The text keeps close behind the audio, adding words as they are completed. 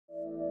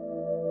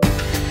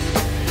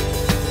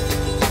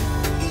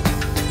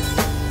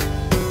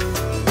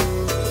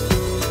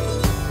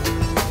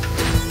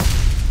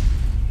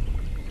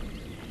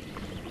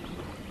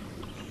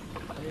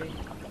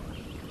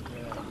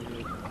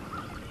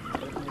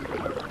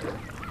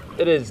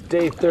It is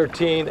day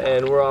 13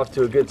 and we're off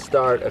to a good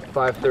start at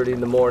 5:30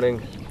 in the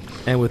morning.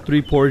 And with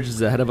 3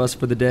 portages ahead of us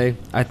for the day,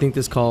 I think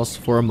this calls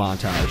for a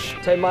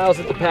montage. 10 miles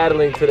into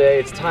paddling today.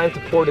 It's time to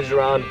portage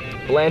around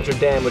Blanchard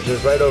Dam, which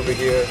is right over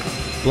here.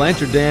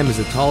 Blanchard Dam is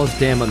the tallest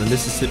dam on the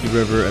Mississippi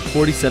River at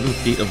 47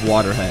 feet of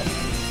waterhead.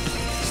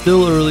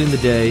 Still early in the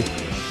day,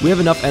 we have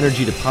enough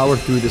energy to power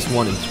through this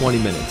one in 20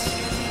 minutes.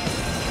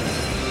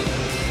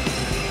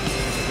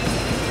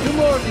 2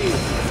 more of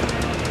these.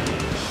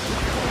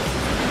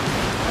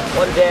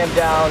 1 dam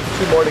down,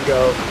 2 more to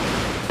go.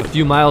 A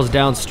few miles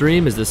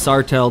downstream is the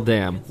Sartell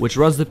Dam, which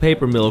runs the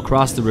paper mill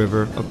across the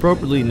river,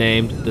 appropriately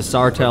named the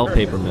Sartell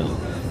Paper Mill.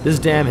 This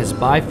dam has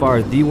by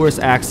far the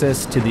worst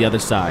access to the other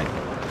side.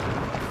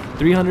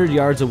 300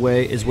 yards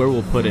away is where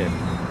we'll put in,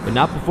 but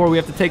not before we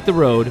have to take the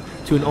road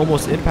to an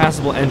almost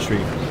impassable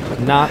entry,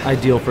 not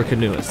ideal for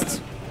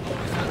canoeists.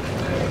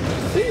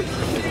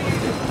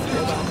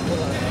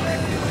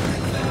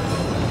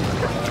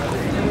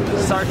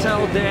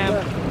 Sartell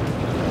Dam,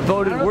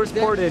 voted worst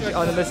portage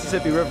on the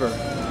Mississippi River.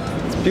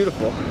 It's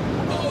beautiful.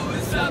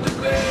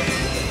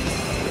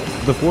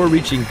 Before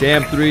reaching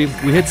Dam 3,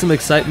 we hit some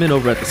excitement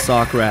over at the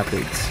Sauk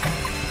Rapids.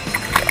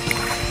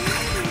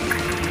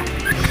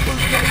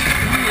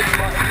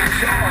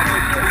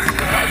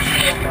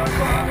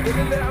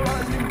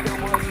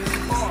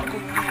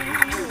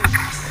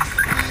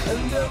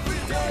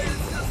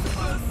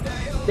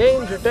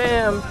 Danger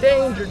dam,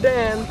 danger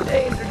dam,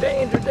 danger,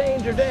 danger,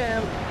 danger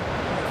dam.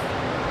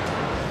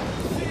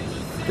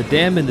 The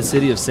dam in the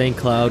city of St.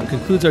 Cloud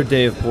concludes our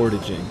day of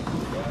portaging.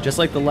 Just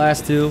like the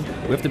last two,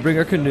 we have to bring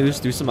our canoes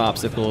through some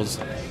obstacles,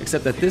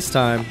 except that this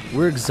time,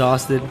 we're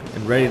exhausted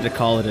and ready to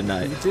call it a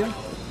night.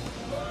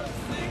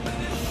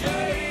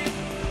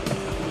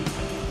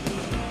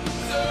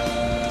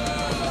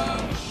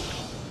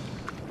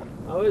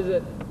 How is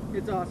it?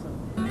 It's awesome.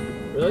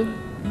 Really?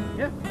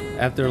 Yeah.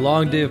 After a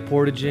long day of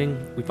portaging,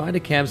 we find a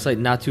campsite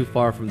not too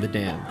far from the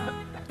dam.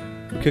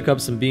 We cook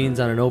up some beans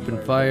on an open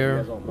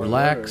fire,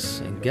 relax,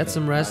 and get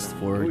some rest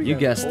for, you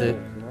guessed it,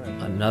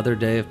 another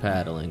day of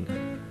paddling.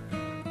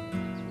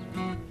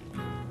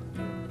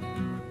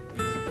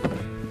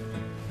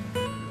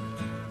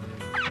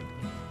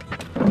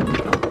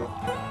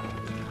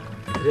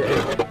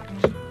 Today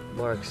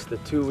marks the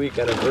 2-week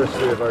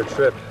anniversary of our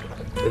trip.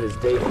 It is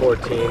day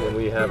 14 and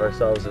we have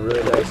ourselves a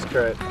really nice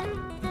current.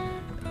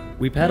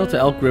 We paddle to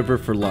Elk River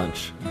for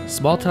lunch.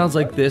 Small towns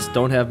like this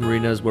don't have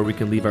marinas where we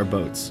can leave our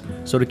boats,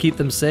 so to keep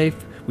them safe,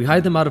 we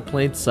hide them out of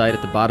plain sight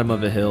at the bottom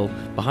of a hill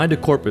behind a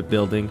corporate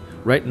building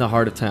right in the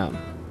heart of town.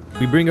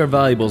 We bring our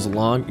valuables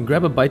along and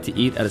grab a bite to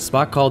eat at a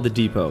spot called the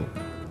Depot.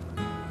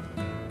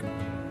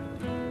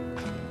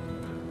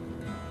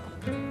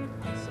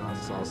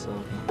 Salsa,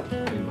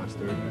 cream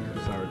mustard,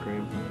 sour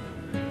cream.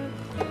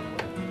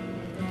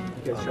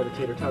 You guys try the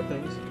tater tot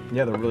things?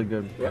 Yeah, they're really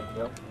good. Yep.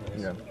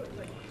 Yeah.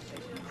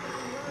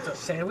 It's a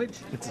sandwich?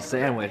 It's a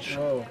sandwich.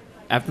 Oh.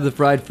 After the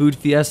fried food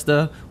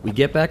fiesta, we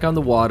get back on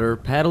the water,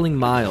 paddling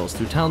miles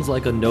through towns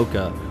like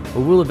Anoka,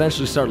 where we'll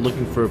eventually start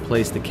looking for a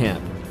place to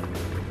camp.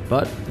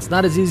 But it's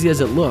not as easy as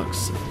it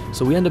looks,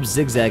 so we end up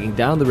zigzagging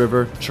down the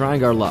river,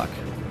 trying our luck.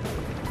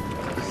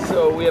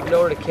 So we have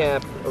nowhere to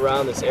camp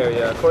around this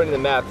area. According to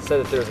the map, it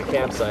said that there's a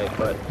campsite,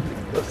 but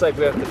looks like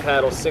we have to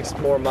paddle 6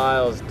 more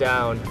miles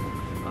down.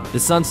 The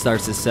sun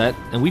starts to set,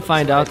 and we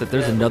find out that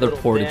there's another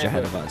portage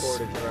ahead of us.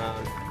 Portage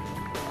around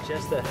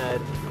just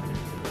ahead.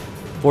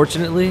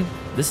 Fortunately,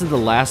 this is the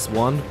last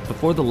one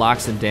before the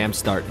locks and dams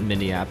start in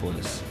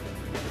Minneapolis.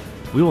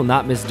 We will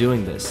not miss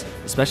doing this,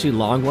 especially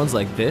long ones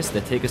like this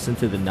that take us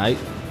into the night.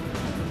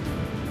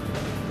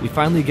 We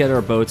finally get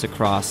our boats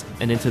across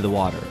and into the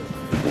water.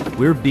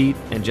 We're beat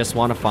and just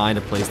want to find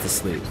a place to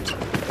sleep.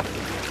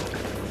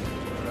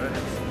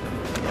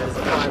 That's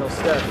the final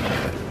step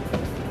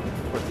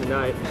for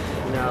tonight.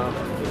 Now,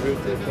 en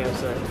route to the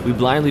campsite. We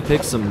blindly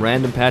pick some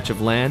random patch of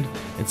land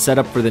and set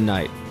up for the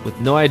night, with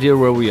no idea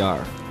where we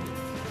are.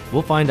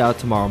 We'll find out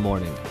tomorrow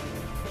morning.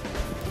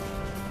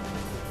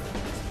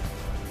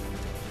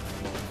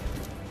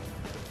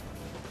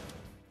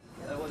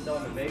 I went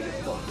down to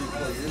Vegas about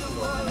 3-4 years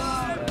ago.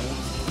 I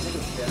think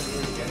it was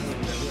January.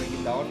 We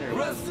were down there. It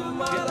was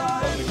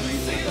 50-some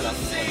degrees.